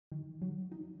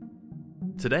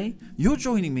Today, you're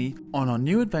joining me on our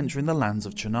new adventure in the lands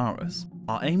of Chernarus.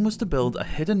 Our aim was to build a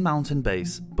hidden mountain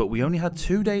base, but we only had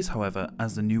 2 days however,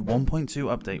 as the new 1.2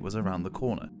 update was around the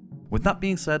corner. With that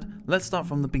being said, let's start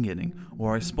from the beginning,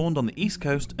 where I spawned on the east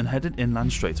coast and headed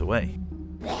inland straight away.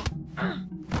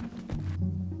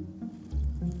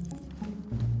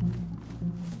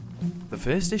 The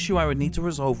first issue I would need to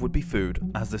resolve would be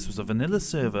food, as this was a vanilla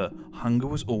server, hunger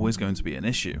was always going to be an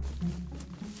issue.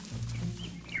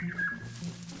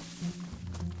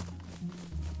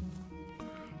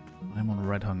 I'm on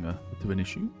red hunger to an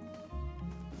issue.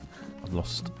 I've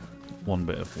lost one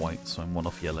bit of white, so I'm one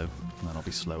off yellow, and then I'll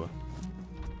be slower.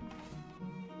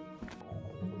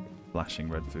 Flashing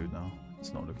red food now.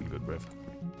 It's not looking good, Briv.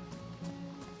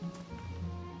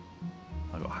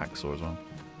 I got hacksaw as well.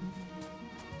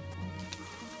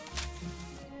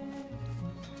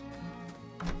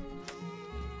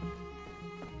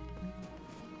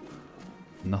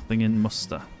 Nothing in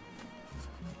muster.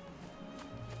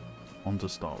 On to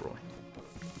Starroy.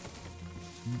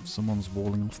 Someone's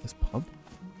walling off this pub.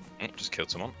 Just killed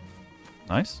someone.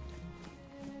 Nice.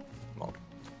 Mob.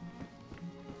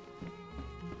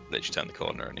 Literally turned the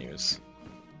corner and he was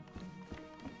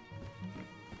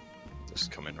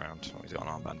just coming round. Oh, he's got an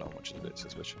armband on, which is a bit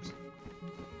suspicious.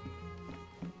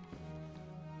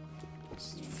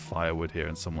 There's firewood here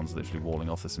and someone's literally walling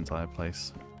off this entire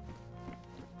place.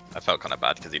 I felt kind of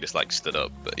bad because he just like stood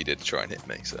up, but he did try and hit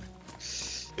me, so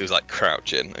he was like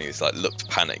crouching and he was like looked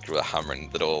panicked with a hammer in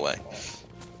the doorway.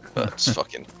 But just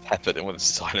fucking peppered him with a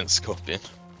silent scorpion.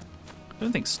 I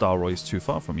don't think Starroy's too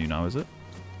far from you now, is it?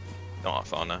 Not that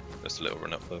far, no. Just a little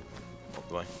run up the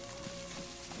way.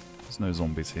 There's no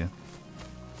zombies here.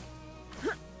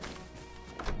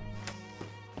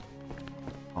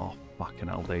 Oh, fucking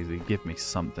hell, DayZ. Give me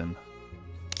something.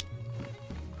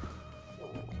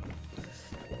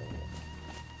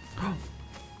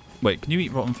 Wait, can you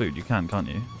eat rotten food? You can, can't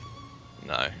you?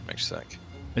 No, makes you sick.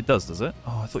 It does it?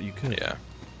 Oh, I thought you could. Yeah.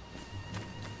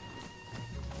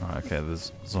 Alright, okay,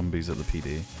 there's zombies at the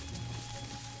PD.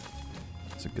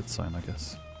 It's a good sign, I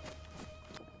guess.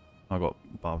 I got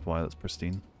barbed wire that's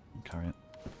pristine. Carry it.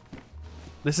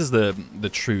 This is the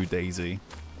true DayZ.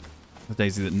 The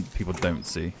DayZ that people don't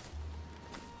see.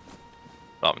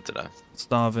 Starving to death.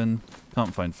 Starving,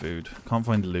 can't find food, can't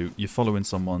find loot. You're following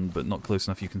someone, but not close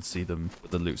enough you can see them,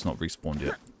 but the loot's not respawned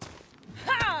yet.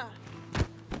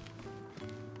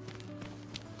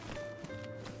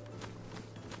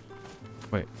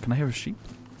 Wait, can I hear a sheep?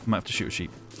 I might have to shoot a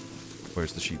sheep.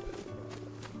 Where's the sheep?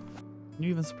 Can you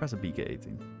even suppress a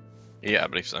BK-18? Yeah, I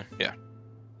believe so, yeah.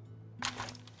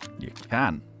 You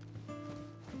can.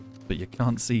 But you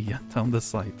can't see down the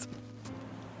sight.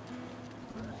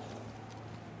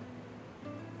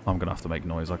 I'm gonna have to make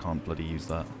noise, I can't bloody use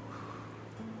that.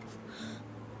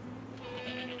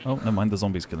 Oh, never mind, the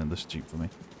zombie's killing this sheep for me.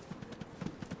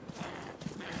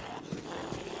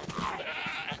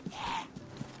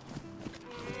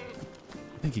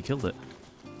 I think he killed it.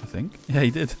 I think. Yeah, he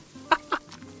did.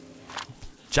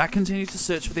 Jack continued to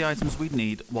search for the items we'd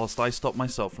need whilst I stopped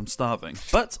myself from starving.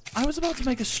 But I was about to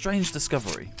make a strange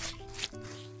discovery.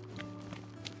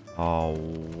 Oh,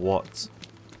 what?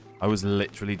 I was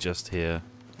literally just here.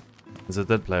 There's a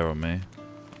dead player on me.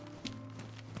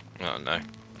 Oh no.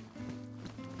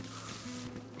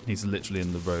 He's literally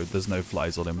in the road. There's no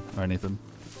flies on him or anything.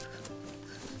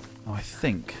 Oh, I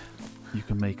think you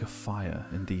can make a fire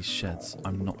in these sheds.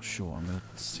 I'm not sure. I'm going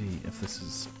to see if this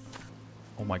is...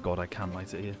 Oh my god, I can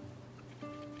light it here.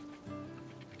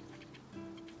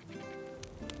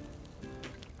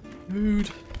 Dude.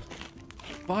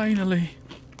 Finally.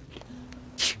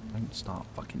 Don't start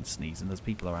fucking sneezing. There's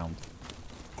people around.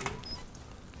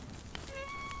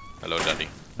 Hello, Daddy.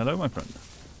 Hello, my friend.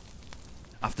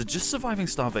 After just surviving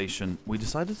starvation, we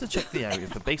decided to check the area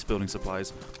for base building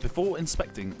supplies before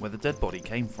inspecting where the dead body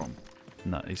came from.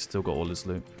 No, he's still got all his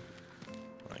loot.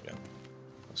 There you go.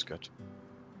 That's good.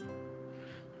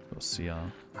 Got a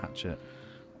CR, hatchet,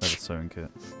 leather sewing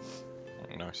kit.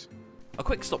 Oh, nice. A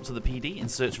quick stop to the PD in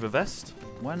search of a vest.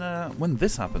 When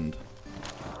this happened.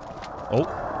 Oh,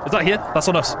 is that here? That's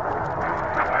on us.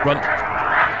 Run.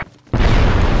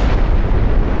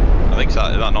 I think so.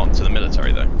 Is that not to the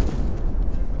military though?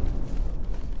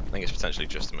 I think it's potentially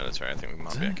just the military. I think we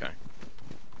might be okay.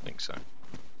 I think so.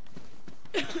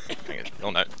 Oh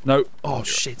no. No. Oh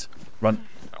shit. Run.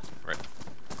 Oh, right.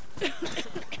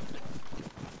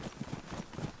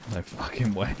 No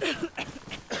fucking way.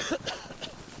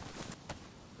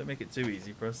 Don't make it too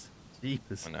easy for us.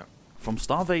 Jeepers. I know. From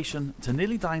starvation to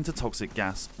nearly dying to toxic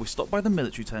gas, we stopped by the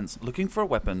military tents looking for a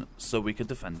weapon so we could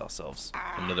defend ourselves.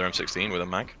 Another M16 with a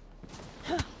mag.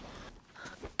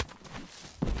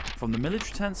 From the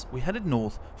military tents, we headed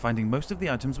north, finding most of the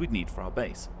items we'd need for our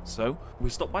base. So, we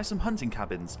stopped by some hunting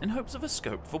cabins in hopes of a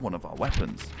scope for one of our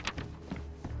weapons.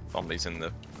 Zombies in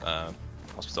the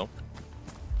hospital.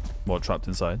 What, trapped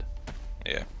inside?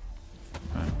 Yeah.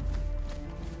 Right.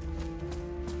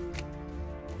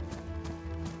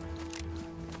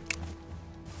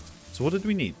 So what did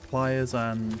we need? Pliers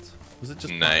and... was it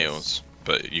just nails?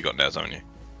 Pliers? But you got nails, haven't you?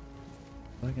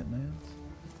 Did I get nails?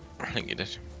 I think you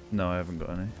did. No, I haven't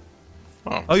got any.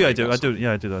 Oh Yeah, I do. I do.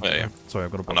 Yeah, I do that. Yeah. Sorry,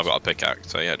 I've got a box. And I've got a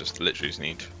pickaxe, so yeah, just literally just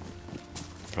need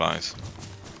pliers.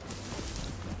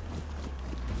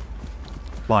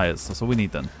 Pliers. That's all we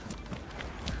need then.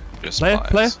 Just Player,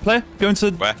 pliers. player. Going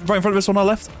to Where? right in front of us on our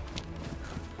left.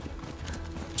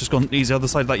 Just gone easy other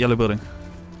side of that yellow building.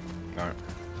 Alright.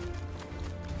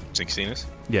 Think he's seen us?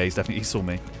 Yeah, he saw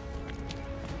me.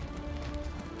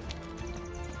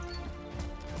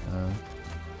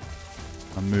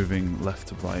 I'm moving left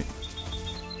to right.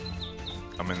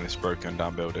 I'm in this broken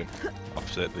down building,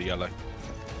 opposite the yellow.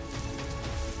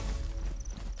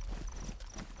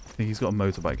 I think he's got a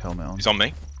motorbike helmet on. He's on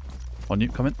me. On you,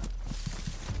 come in.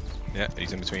 Yeah,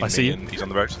 he's in between I me see you. and he's on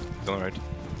the road. He's on the road.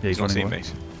 Yeah, he's not running seen away. me.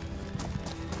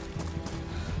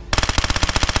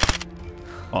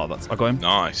 Oh, I got him.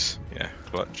 Nice. Yeah,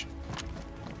 clutch.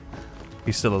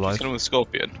 He's still alive. He's killing with a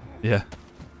scorpion. Yeah.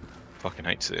 Fucking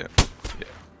hate to see it. Yeah.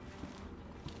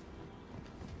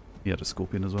 He had a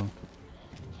scorpion as well.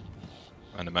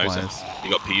 And a Moser. Pliers. You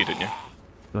got PU, didn't you?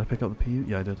 Did I pick up the PU?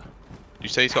 Yeah, I did. Did you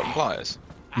say he's got pliers?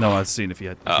 No, I've seen if he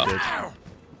had. If he did.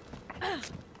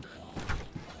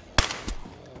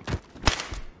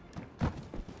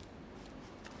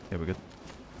 Yeah, we're good.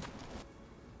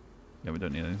 Yeah, we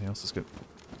don't need anything else. Let's go.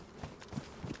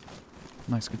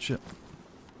 Nice, good shit.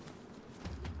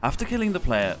 After killing the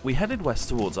player, we headed west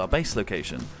towards our base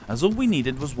location, as all we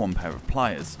needed was one pair of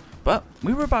pliers. But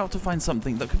we were about to find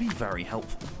something that could be very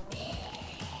helpful.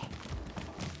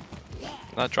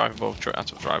 That drivable truck,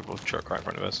 that's a drivable truck right in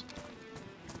front of us.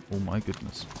 Oh my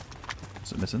goodness.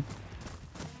 Is it missing?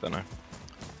 Don't know.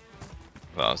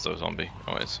 That was the zombie.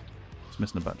 Oh, it is. It's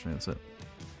missing a battery, that's it.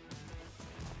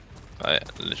 I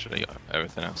literally got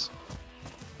everything else.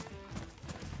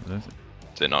 I don't think.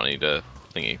 Does it not need a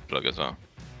thingy plug as well?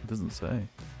 It doesn't say.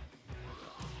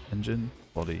 Engine,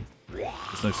 body.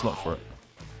 There's no slot for it.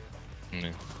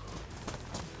 Mm.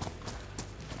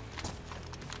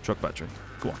 Truck battery.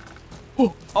 Go on.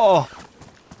 Oh! Oh!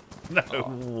 No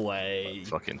way.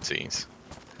 Fucking tease.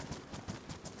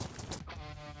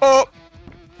 Oh!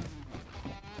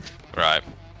 Right.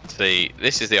 See,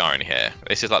 this is the irony here.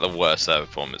 This is like the worst server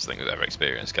performance thing we've ever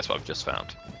experienced. Guess what I've just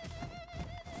found?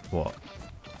 What?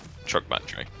 Truck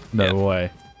battery. No way.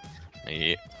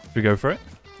 Yeah. Should we go for it?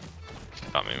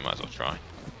 I mean, we might as well try.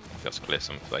 Just clear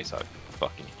some space out.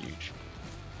 Fucking huge.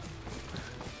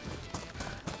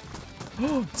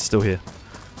 It's still here.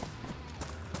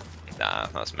 Nah,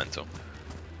 that's mental.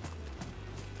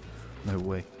 No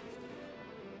way.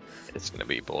 It's going to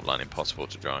be borderline impossible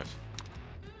to drive.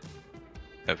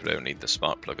 Hopefully we'll need the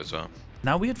spark plug as well.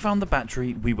 Now we had found the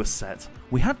battery, we were set.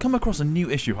 We had come across a new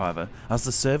issue, however, as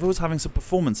the server was having some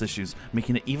performance issues,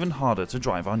 making it even harder to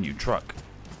drive our new truck.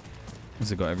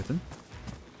 Has it got everything?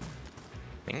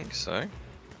 I think so.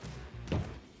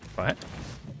 Right.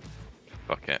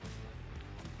 Fuck it.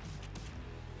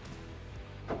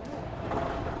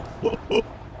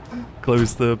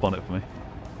 Close the bonnet for me.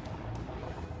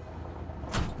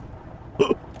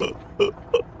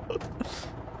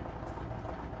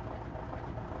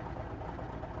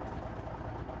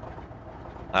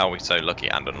 How are we so lucky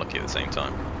and unlucky at the same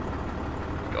time?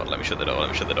 God, let me shut the door, let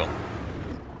me shut the door.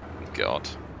 God.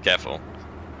 Careful.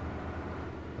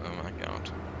 Oh my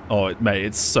god. Oh, mate,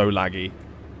 it's so laggy.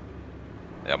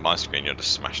 Yeah, my screen, you're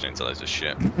just smashing into loads of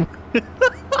shit.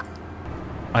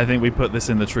 I think we put this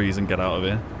in the trees and get out of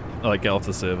here. Like, get off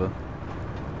the server.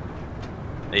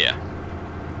 Yeah.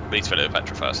 Please fill it with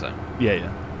petrol first, though. Yeah,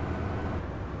 yeah.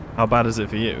 How bad is it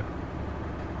for you?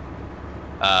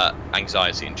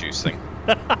 Anxiety inducing.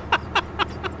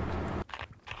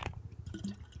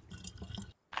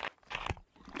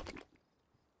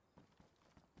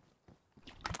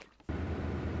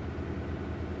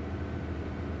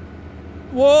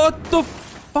 What the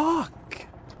fuck?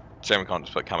 Shame we can't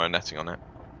just put camo netting on it.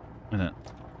 Innit?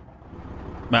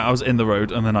 Man, I was in the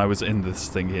road and then I was in this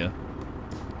thing here.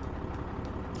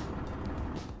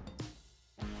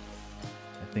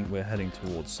 I think we're heading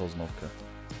towards Sosnovka.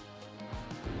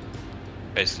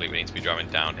 Basically, we need to be driving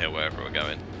downhill wherever we're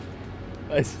going.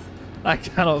 I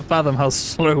cannot fathom how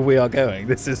slow we are going.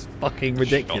 This is fucking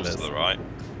ridiculous. Shots to the right.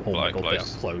 Oh my Like god, they are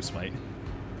close. close, mate.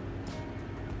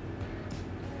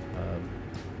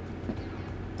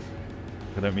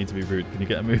 I don't mean to be rude. Can you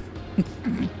get a move?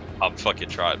 I'm fucking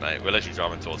tried, mate. We're literally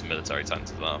driving towards military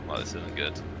tents as well. Like, this isn't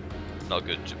good. Not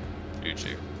good,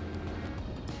 Juju.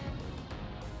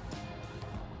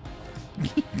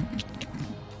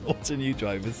 Watching you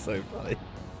drive is so funny.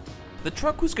 The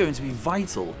truck was going to be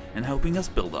vital in helping us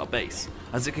build our base,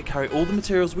 as it could carry all the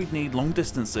materials we'd need long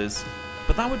distances,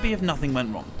 but that would be if nothing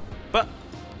went wrong. But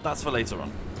that's for later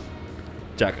on.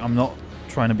 Jack, I'm not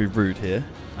trying to be rude here,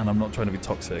 and I'm not trying to be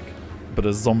toxic, but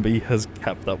a zombie has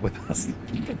kept up with us.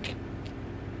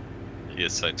 He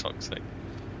is so toxic.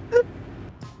 Oh,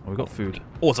 we got food.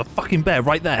 Oh, it's a fucking bear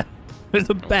right there. There's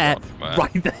a bear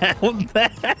right there. On there.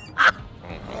 Oh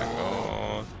my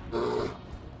god.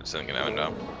 There's something going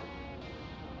down.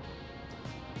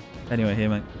 Anyway, here,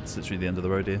 mate. It's literally the end of the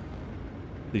road here.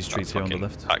 These trees here on the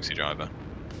left. Taxi driver.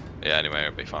 Yeah, anyway,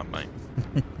 it'll be fine, mate.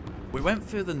 We went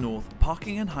further north,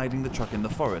 parking and hiding the truck in the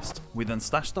forest. We then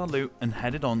stashed our loot and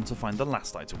headed on to find the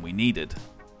last item we needed.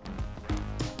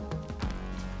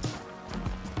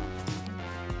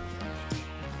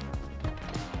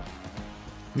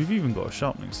 We've even got a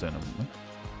sharpening stone, haven't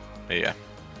we? Yeah.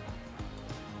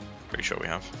 Pretty sure we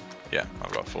have. Yeah,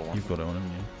 I've got a full one. You've got it on, haven't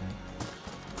you? Yeah.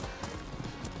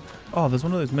 Oh, there's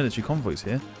one of those military convoys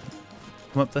here.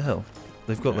 Come up the hill.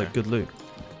 They've got like good loot.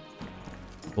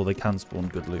 Or they can spawn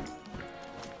good loot.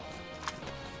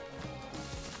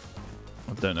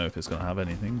 I don't know if it's going to have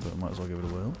anything, but I might as well give it a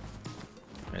whirl.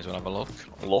 May as well have a look.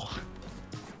 Look.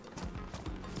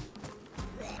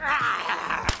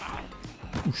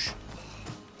 Oosh.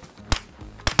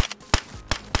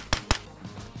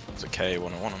 It's a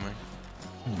K101 on me.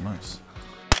 Oh, nice.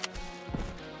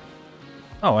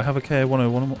 Oh, I have a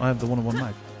K101. I have the 101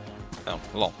 mag. Oh,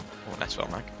 lol. Oh, nice well,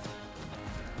 mag.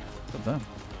 Put down.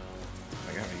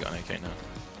 Okay, we got an AK now.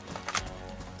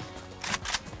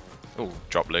 Oh,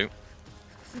 drop loot.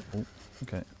 Oh,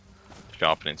 okay.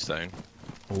 Sharpening stone.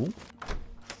 Oh.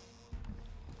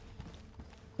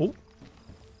 Oh.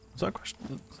 Was that a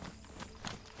question?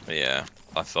 Yeah,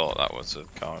 I thought that was a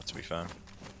car, to be fair.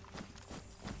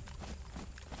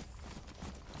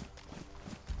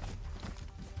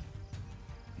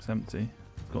 It's empty.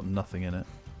 It's got nothing in it.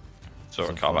 Saw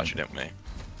a car actually, didn't we?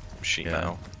 Sheet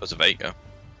metal. There's a Vega.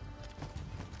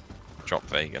 Drop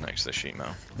Vega next to the sheet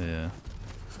metal. Yeah.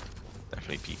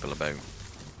 Definitely people about.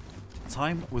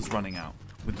 Time was running out.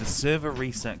 With the server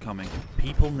reset coming,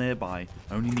 people nearby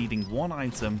only needing one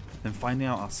item, then finding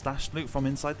out our stashed loot from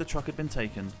inside the truck had been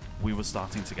taken, we were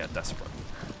starting to get desperate.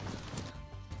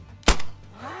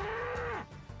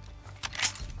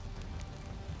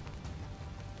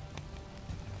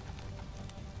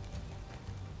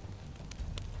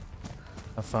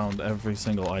 I found every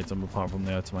single item apart from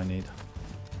the item I need.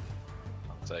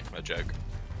 I'll take no joke.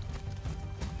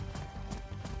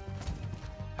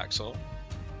 Hacksaw.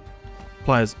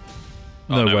 Pliers.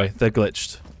 Oh, No way, they're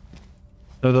glitched.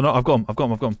 No, they're not. I've got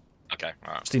them. Okay,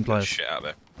 alright. Steam pliers. Shit out of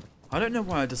there. I don't know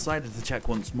why I decided to check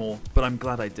once more, but I'm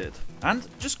glad I did. And,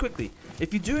 just quickly,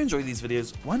 if you do enjoy these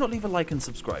videos, why not leave a like and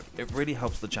subscribe? It really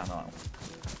helps the channel out.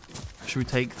 Should we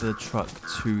take the truck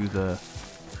to the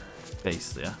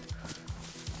base there?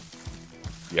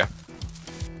 Yeah.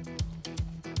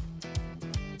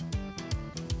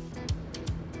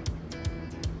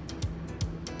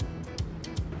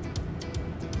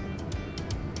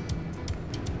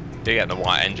 You get the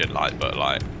white engine light, but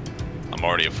like, I'm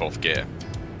already at 4th gear.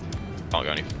 Can't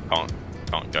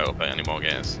go up any more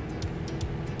gears.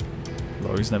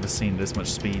 Laurie's never seen this much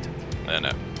speed.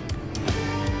 No.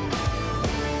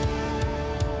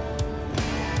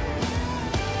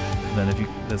 Then if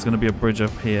there's going to be a bridge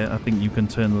up here, I think you can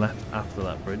turn left after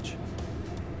that bridge.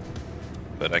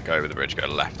 But don't go over the bridge, go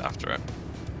left after it.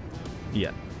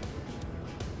 Yeah.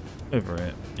 Over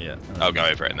it, yeah. I'll go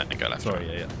over it and then go left.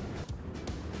 Sorry, yeah.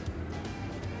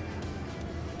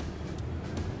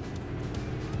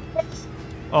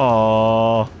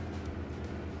 Oh.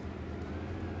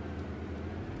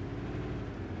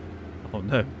 Oh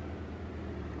no.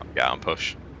 Get out and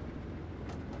push.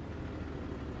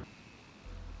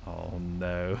 Oh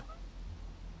no.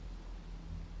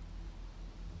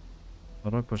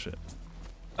 How do I push it?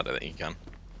 I don't think you can.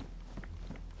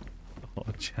 Oh,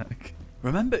 Jack.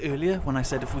 Remember earlier when I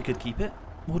said if we could keep it?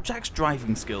 Well, Jack's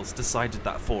driving skills decided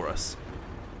that for us.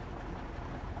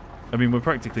 I mean, we're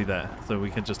practically there, so we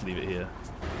can just leave it here.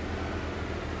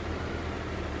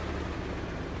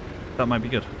 That might be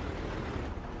good.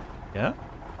 Yeah?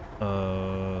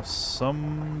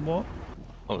 Somewhat?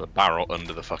 Oh, the barrel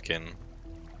under the fucking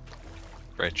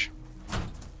bridge.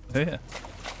 Oh, yeah.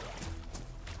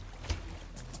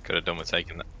 Could have done with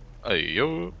taking that. Oh,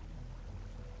 yo.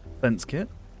 Fence kit.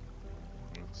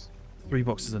 3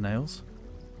 boxes of nails.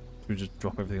 we just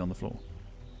drop everything on the floor?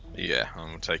 Yeah, I'm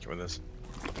gonna take it with us.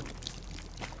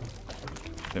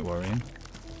 Bit worrying.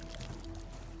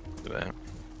 There.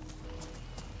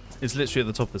 It's literally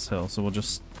at the top of this hill, so we'll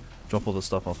just drop all the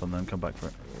stuff off and then come back for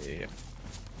it. Yeah.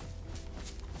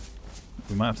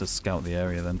 We might have to scout the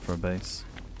area then for a base.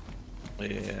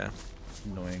 Yeah.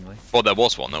 Annoyingly. Well, there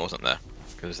was one, though, wasn't there?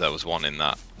 Because there was one in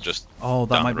that just that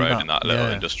down might the road be that. in that little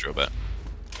Yeah. industrial bit.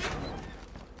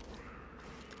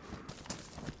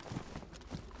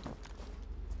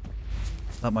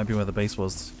 That might be where the base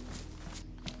was.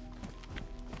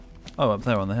 Oh, up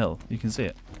there on the hill. You can see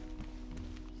it.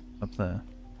 Up there.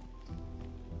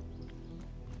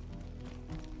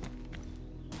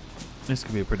 This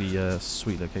could be a pretty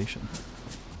sweet location.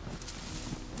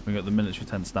 We got the military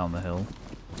tents down the hill.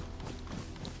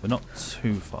 We're not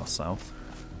too far south.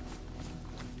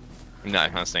 No, I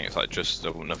was thinking it's like just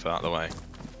enough out of the way.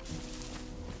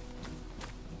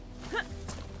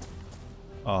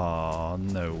 Oh,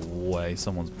 no way.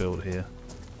 Someone's built here.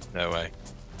 No way.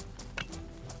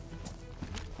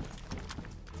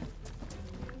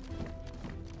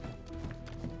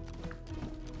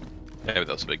 Yeah, but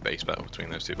that's a big base battle between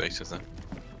those two bases then.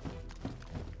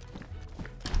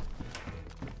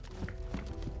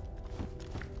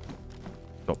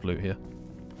 Got loot here.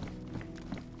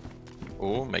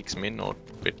 Oh, makes me not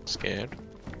a bit scared.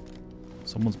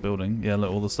 Someone's building. Yeah,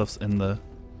 look, all the stuff's in the...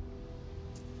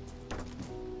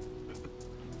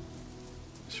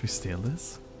 Should we steal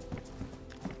this?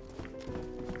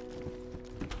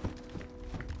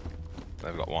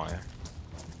 They've got wire.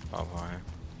 Barbed wire.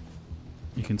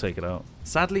 You can take it out.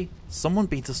 Sadly, someone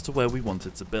beat us to where we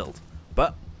wanted to build.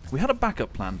 But we had a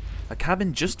backup plan, a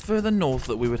cabin just further north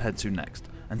that we would head to next,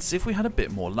 and see if we had a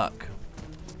bit more luck.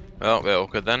 Well, a bit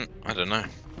awkward then. I don't know.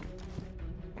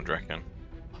 What do you reckon?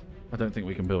 I don't think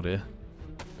we can build here.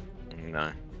 No,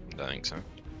 I don't think so.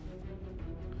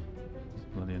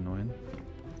 Bloody annoying.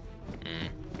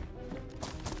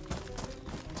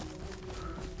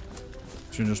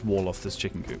 Should we just wall off this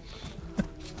chicken coop?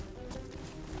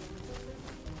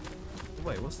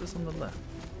 Wait, what's this on the left?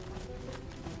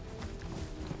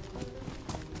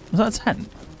 Was that a tent?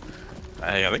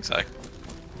 Hey, I think so.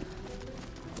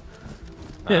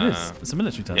 Yeah, it is. It's a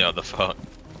military tent. Yeah, what the fuck?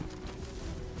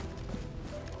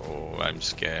 Oh, I'm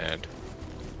scared.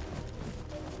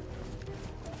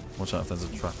 Watch out if there's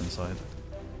a trap inside.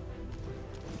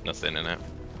 Nothing in it.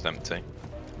 It's empty.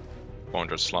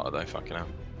 400 slaughter though, fucking hell.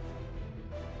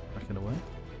 Back it away?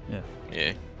 Yeah.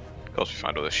 Yeah. Of course we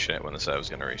found all this shit when the server's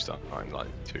gonna restart in like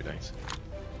 2 days.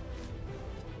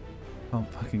 Can't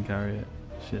fucking carry it.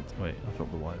 Shit. Wait, I'll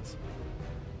drop the wires.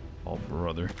 Oh,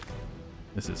 brother.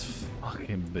 This is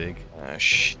fucking big.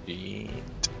 Shit.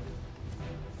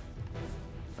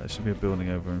 There should be a building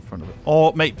over in front of it.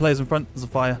 Oh, mate, players in front. There's a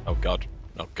fire. Oh god.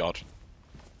 Oh god.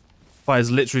 Fire's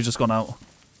literally just gone out.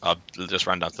 I just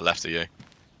ran down to the left of you.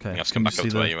 Okay. You have to come back up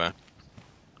to where you were.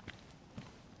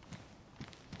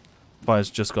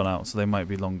 Fire's just gone out, so they might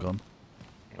be long gone.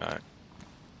 Right.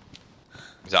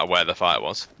 Is that where the fire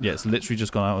was? Yeah, it's literally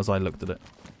just gone out as I looked at it.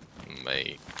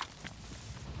 Mate.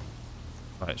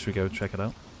 Right, should we go check it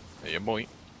out? Yeah, boy.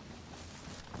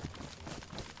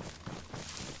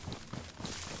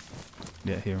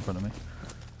 Yeah, here in front of me.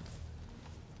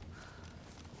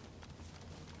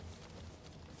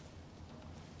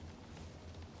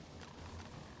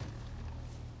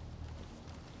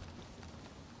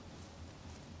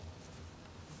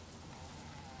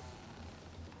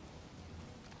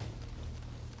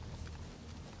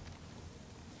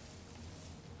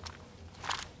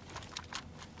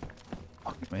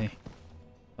 Fuck me.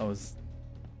 I was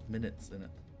minutes in it.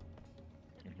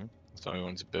 So we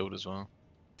wanted to build as well.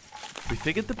 We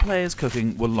figured the players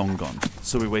cooking were long gone,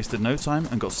 so we wasted no time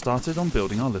and got started on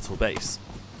building our little base.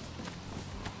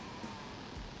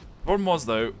 The problem was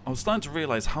though, I was starting to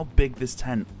realise how big this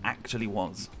tent actually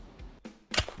was.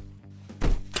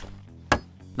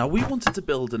 Now we wanted to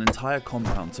build an entire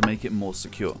compound to make it more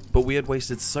secure, but we had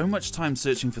wasted so much time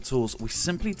searching for tools we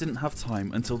simply didn't have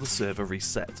time until the server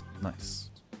reset. Nice.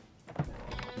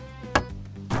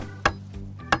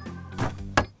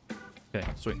 Okay,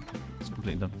 sweet. It's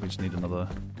completely done. We just need another...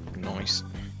 Nice.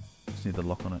 Just need the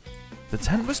lock on it. The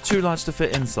tent was too large to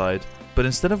fit inside, but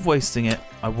instead of wasting it,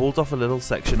 I walled off a little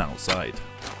section outside.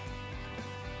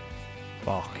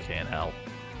 Fucking hell.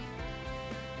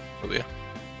 Oh yeah.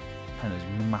 Tent is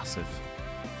massive.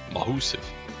 Massive.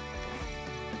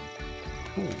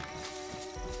 Ooh.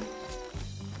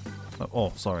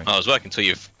 Oh, sorry. I was working until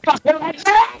you've...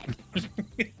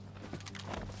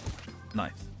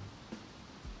 Nice.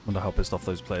 Wonder how pissed off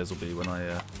those players will be when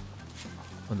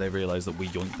they realise that we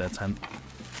yoinked their tent.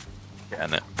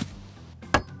 Getting it.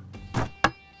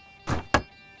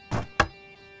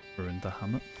 find the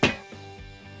hammer.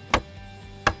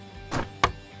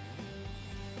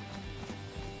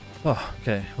 Oh,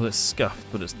 okay. Well, it's scuffed,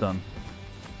 but it's done.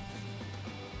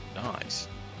 Nice.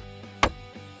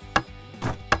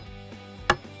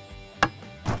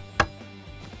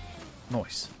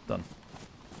 Nice. Done.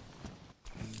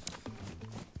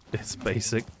 It's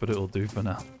basic, but it'll do for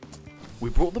now. We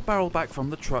brought the barrel back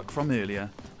from the truck from earlier,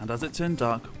 and as it turned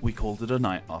dark, we called it a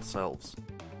night ourselves.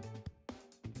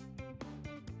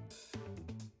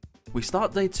 We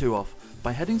start day 2 off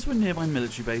by heading to a nearby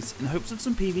military base in hopes of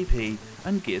some PvP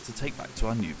and gear to take back to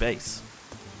our new base.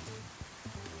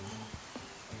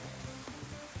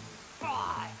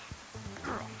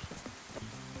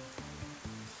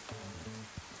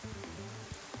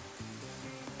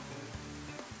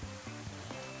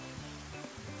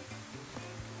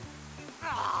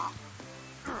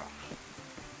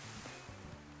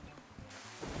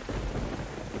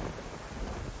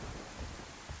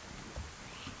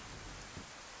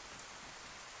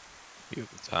 You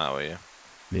have the tower, yeah.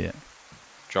 Yeah.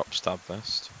 Drop stab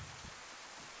vest.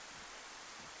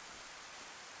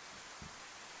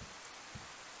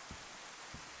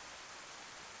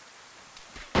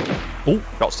 Oh,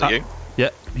 Shots to you. Yeah,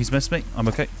 he's missed me. I'm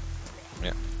okay.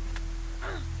 Yeah.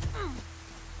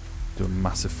 Do a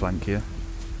massive flank here.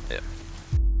 Yeah.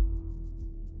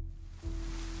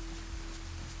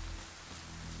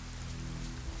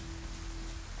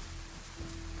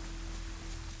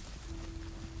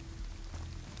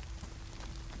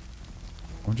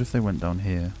 I wonder if they went down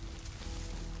here.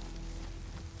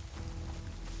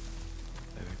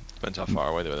 Depends how far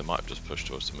away they were. They might have just pushed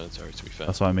towards the military, to be fair.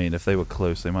 That's what I mean. If they were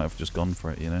close, they might have just gone for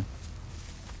it, you know?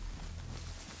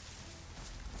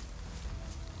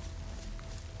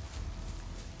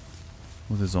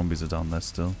 Well, the zombies are down there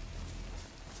still.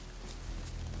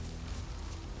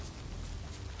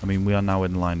 I mean, we are now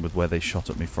in line with where they shot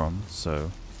at me from,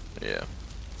 so... Yeah.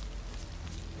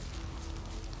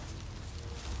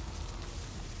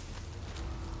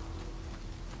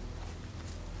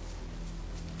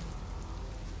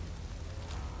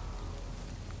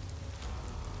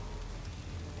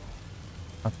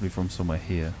 Have to be from somewhere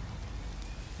here.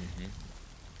 Mm-hmm.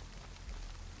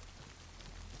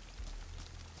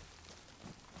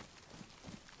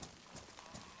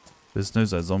 There's no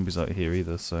zombies out here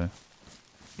either, so...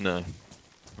 No.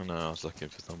 I know, I was looking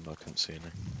for them, but I couldn't see any.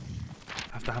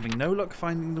 After having no luck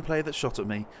finding the player that shot at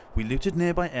me, we looted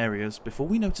nearby areas before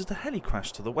we noticed a heli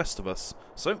crash to the west of us,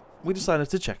 so we decided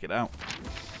to check it out.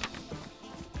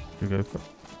 You go for it.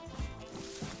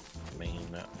 I mean,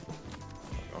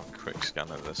 I've got a quick scan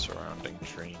of the surrounding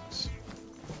trees.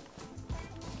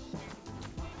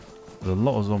 There's a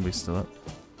lot of zombies still up.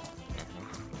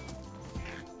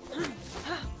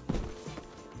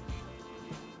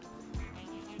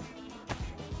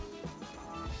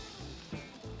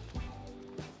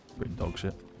 Pretty dog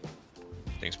shit.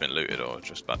 Think it's been looted or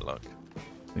just bad luck?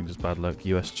 I think just bad luck.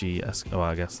 USG, oh,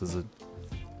 I guess there's a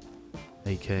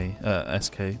AK,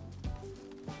 SK.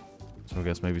 So I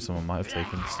guess maybe someone might have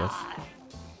taken stuff.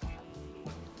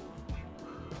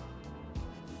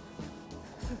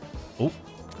 Oh.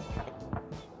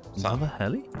 Another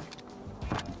heli?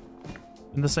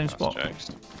 In the same That's spot?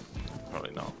 jokes.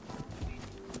 Probably not.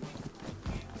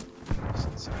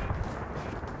 Do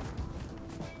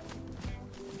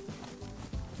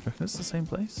you reckon it's the same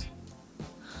place?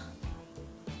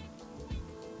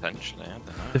 Potentially, I don't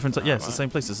know. Different, yeah, it's the same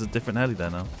place. It's a different heli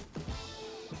there now.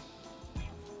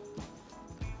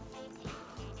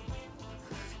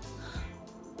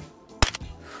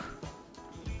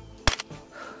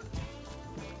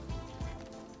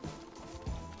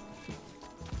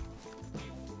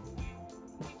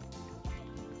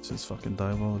 This is fucking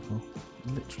diabolical.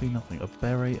 Literally nothing. A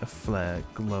beret, a flare,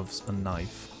 gloves, a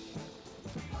knife.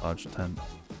 Large tent.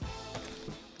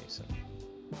 Decent.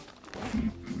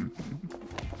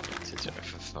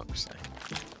 For fuck's sake.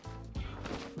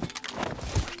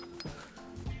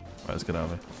 Right, let's get out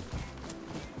of here.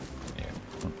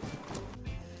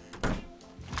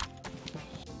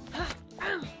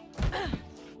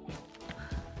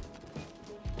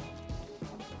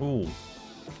 Yeah. Ooh.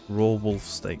 Raw wolf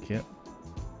steak, yep.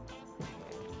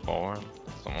 Or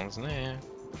someone's near.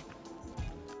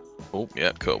 Oh,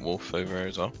 yeah, cut a wolf over here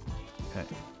as well. Okay.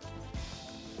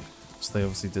 So they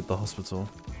obviously did the hospital.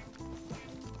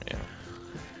 Yeah.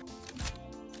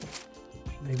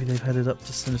 Maybe they've headed up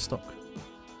to Sinistock.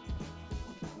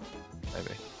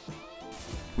 Maybe.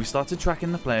 We started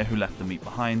tracking the player who left the meat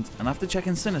behind, and after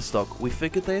checking Sinistock, we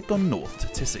figured they had gone north to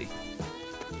Tissy.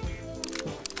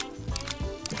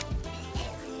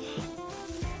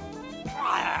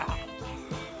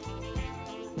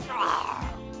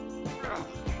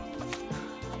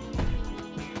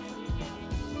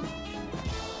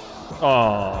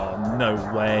 Oh, no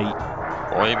way.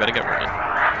 Boy, you better get running.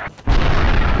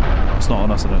 It's not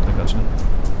on us, I don't think, actually.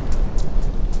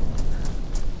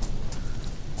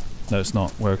 No, it's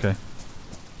not. We're okay.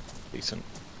 Decent.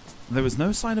 There was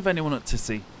no sign of anyone at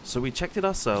Tissy, so we checked it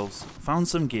ourselves, found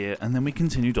some gear, and then we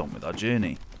continued on with our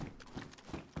journey.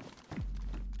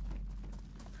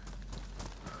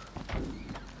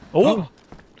 Oh!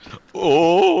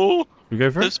 Oh! We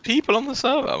go for it? There's people on the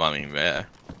server. I mean, yeah.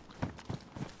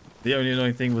 The only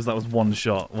annoying thing was that was one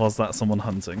shot. Was that someone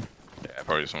hunting? Yeah,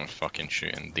 probably someone's fucking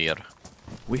shooting deer.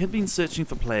 We had been searching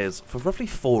for players for roughly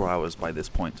 4 hours by this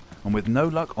point, and with no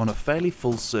luck on a fairly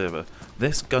full server,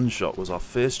 this gunshot was our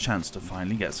first chance to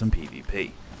finally get some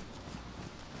PvP.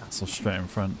 Castle straight in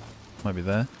front. Might be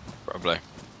there. Probably.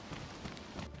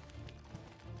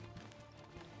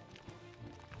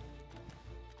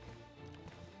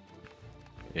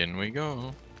 In we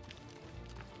go.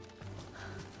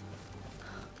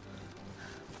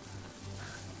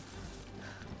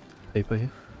 Paper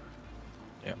here.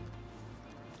 Yep.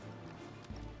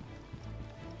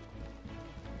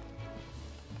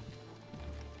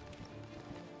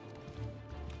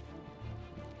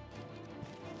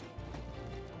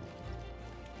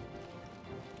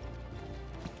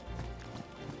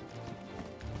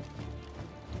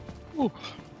 Ooh,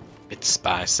 it's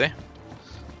spicy.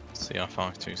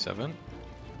 CR527.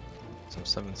 Some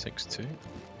 762.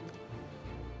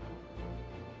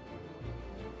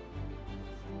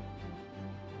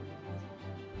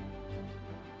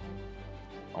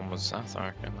 Onwards south, I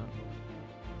reckon. Then.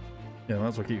 Yeah,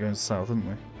 that's why we keep going south, didn't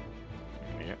we?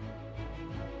 Yeah.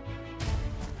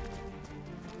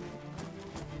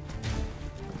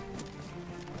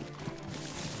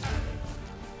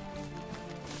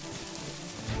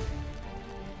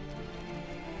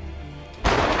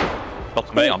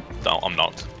 Not me, I'm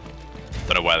not.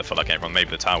 Don't know where the fuck that came from. Maybe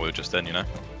the tower we were just in, you know?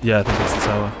 Yeah, I think it's the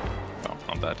tower. Oh,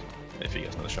 I'm dead. If he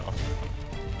gets another shot off.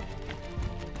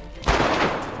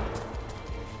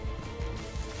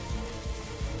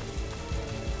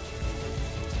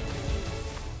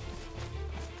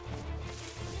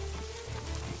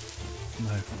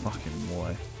 No fucking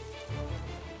way.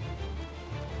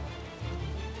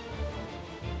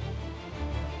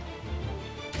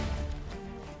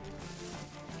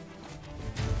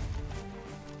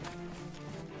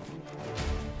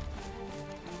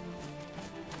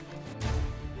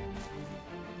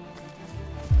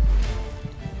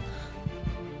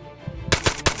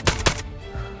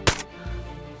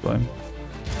 Got him.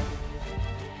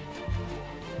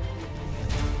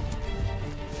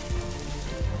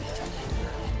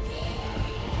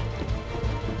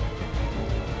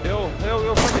 Yo,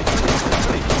 Freddy.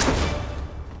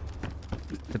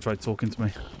 He tried talking to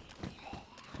me.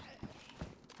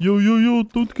 Yo,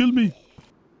 don't kill me.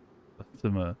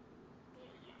 Some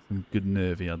good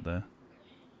nerve he had there.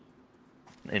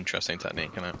 Interesting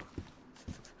technique, isn't it?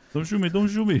 Don't shoot me, don't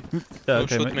shoot me. Yeah, Don't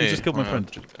okay, shoot mate, me. you just killed my friend.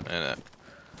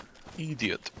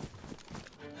 Idiot.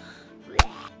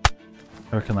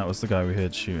 I reckon that was the guy we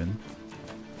heard shooting.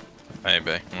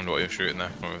 Maybe. I wonder what you're shooting there.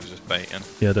 Or it was just baiting.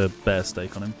 He had a bear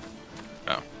steak on him.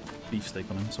 Oh. Beef steak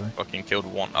on him, sorry. Fucking killed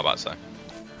one, I'm about to say.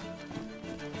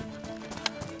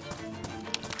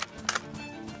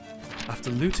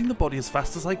 After looting the body as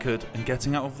fast as I could and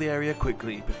getting out of the area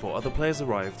quickly before other players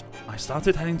arrived, I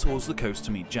started heading towards the coast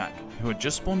to meet Jack, who had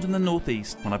just spawned in the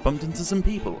northeast when I bumped into some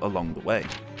people along the way.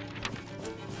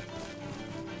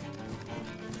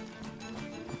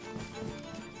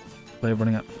 Player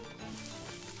running up.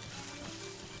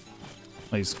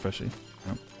 Oh, he's freshy.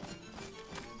 Oh.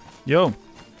 Yo!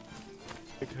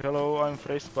 Hello, I'm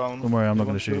face spawn. Don't worry, I'm not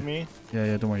going to shoot you. you. Me?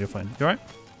 Yeah, don't worry, you're fine. You alright?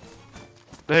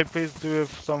 Hey, please do you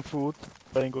have some food?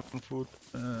 I got some food.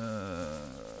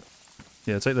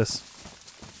 Yeah, take this.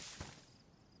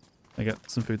 I get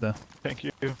some food there. Thank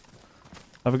you.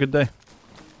 Have a good day.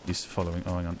 He's following.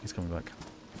 Oh, hang on, he's coming back.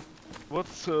 What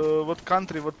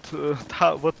country,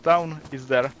 what town is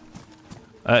there?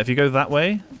 If you go that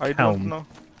way, I Helm. don't know.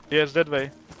 Yes, that way.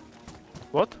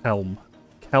 What? Helm.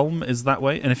 Helm is that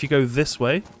way, and if you go this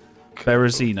way,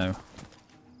 Berezino.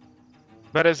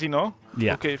 Berezino?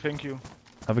 Yeah. Okay, thank you.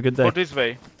 Have a good day. Or this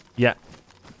way. Yeah.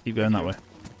 Keep going that way.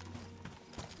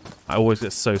 I always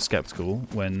get so skeptical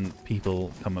when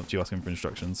people come up to you asking for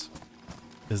instructions.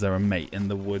 Is there a mate in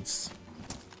the woods?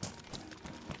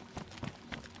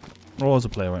 Oh, there's a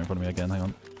player right in front of me again. Hang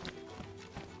on.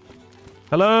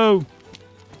 Hello!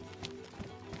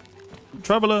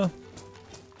 Traveller!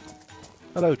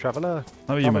 Hello, traveller.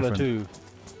 How are you, my Traveller friend?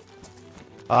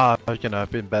 too. You know,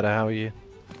 I've been better. How are you?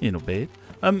 You're not bad.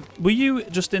 Were you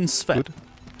just in Sven? Good.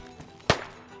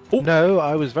 Oh. No,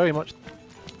 I was very much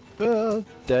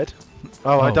dead.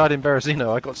 Oh, I Oh. died in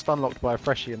Berezino. I got stun locked by a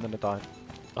freshie and then I died.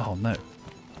 Oh no.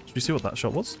 Did you see what that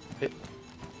shot was?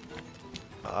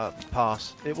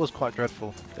 Pass. It was quite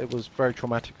dreadful. It was very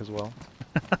traumatic as well.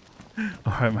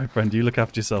 Alright, my friend, you look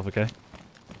after yourself, okay?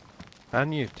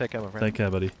 And you, take care, my friend. Take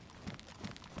care, buddy.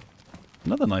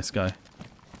 Another nice guy.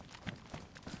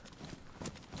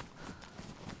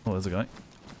 Oh, there's a guy.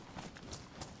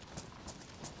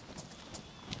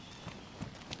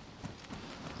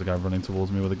 There's a guy running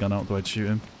towards me with a gun out. Do I shoot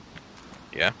him?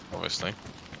 Yeah, obviously.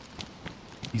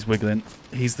 He's wiggling.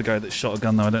 He's the guy that shot a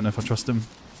gun, though. I don't know if I trust him.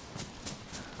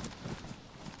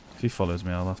 If he follows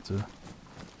me, I'll have to...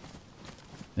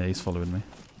 Yeah, he's following me.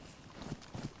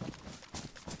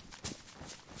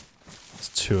 There's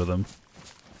two of them.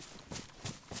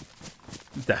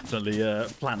 Definitely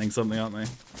planning something, aren't they?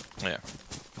 Yeah.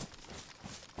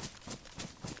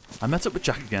 I met up with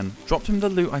Jack again, dropped him the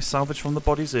loot I salvaged from the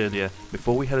bodies earlier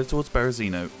before we headed towards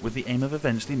Berezino with the aim of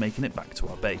eventually making it back to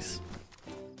our base.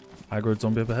 Aggroed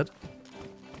zombie up ahead.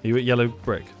 Are you at yellow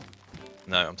brick?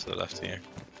 No, I'm to the left here.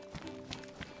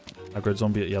 Aggroed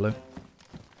zombie at yellow.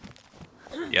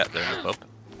 Yeah, they're in the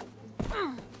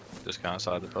pub. Just go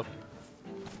outside the pub.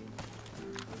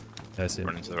 Yeah, I see him.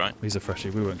 Running to the right. He's a freshie,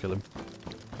 we won't kill him.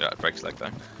 Yeah, it breaks leg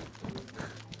though.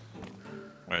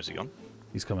 Where has he gone?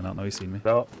 He's coming out now, he's seen me.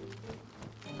 Hello.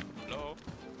 Hello.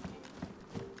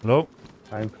 Hello?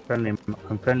 I'm friendly,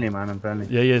 man. I'm friendly.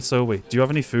 Yeah, so are we. Do you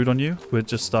have any food on you? We're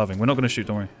just starving. We're not going to shoot,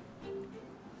 don't worry.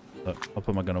 Look, I'll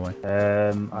put my gun away.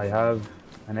 I have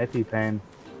an EpiPen.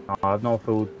 I have no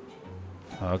food.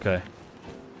 Oh, okay.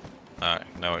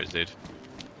 Alright, no worries, dude.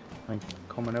 I'm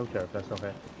coming out there if that's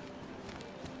okay.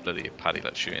 Bloody Paddy,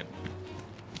 let's shoot him.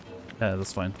 Yeah,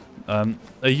 that's fine.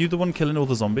 Are you the one killing all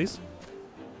the zombies?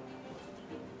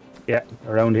 Yeah,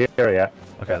 around here, yeah.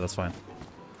 Okay, that's fine.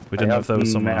 We didn't know if there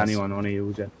was someone else. anyone only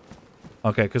use it.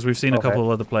 Okay, because we've seen a Okay. couple of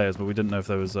other players, but we didn't know if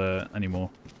there was any more.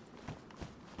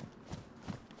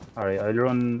 Alright, I'll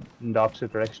run in the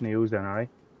opposite direction you use then, alright?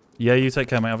 Yeah, you take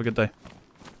care, mate. Have a good day.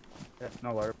 Yeah,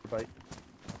 no worries, bye.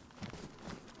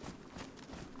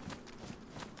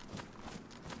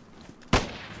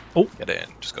 Get in,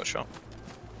 just got shot.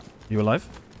 You alive?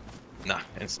 Nah,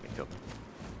 instantly killed.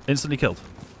 Instantly killed.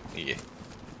 Yeah.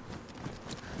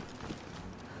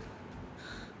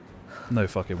 No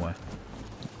fucking way.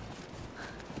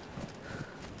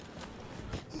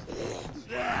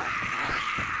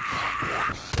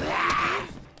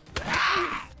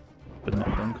 Been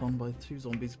knocked uncon by two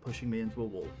zombies pushing me into a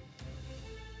wall.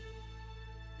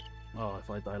 Oh, if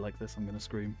I die like this, I'm gonna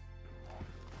scream.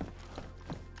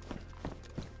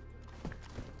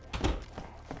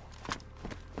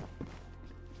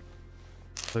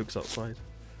 Folks outside.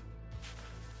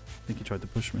 I think he tried to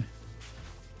push me.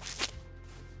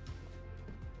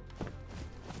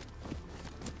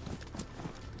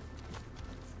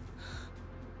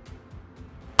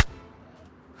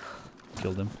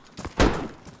 Killed him.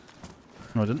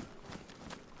 No, I didn't.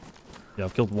 Yeah,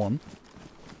 I've killed one.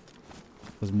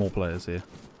 There's more players here.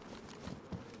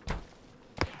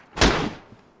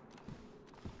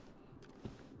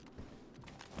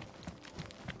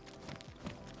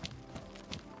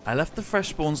 I left the fresh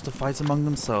spawns to fight among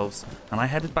themselves, and I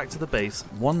headed back to the base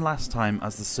one last time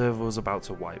as the server was about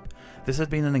to wipe. This had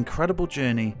been an incredible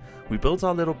journey. We built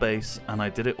our little base, and I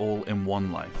did it all in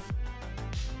one life.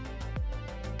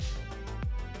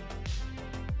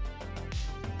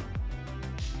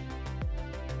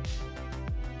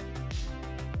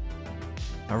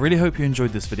 I really hope you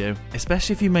enjoyed this video,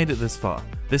 especially if you made it this far.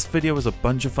 This video was a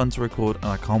bunch of fun to record and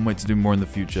I can't wait to do more in the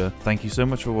future. Thank you so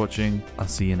much for watching. I'll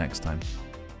see you next time.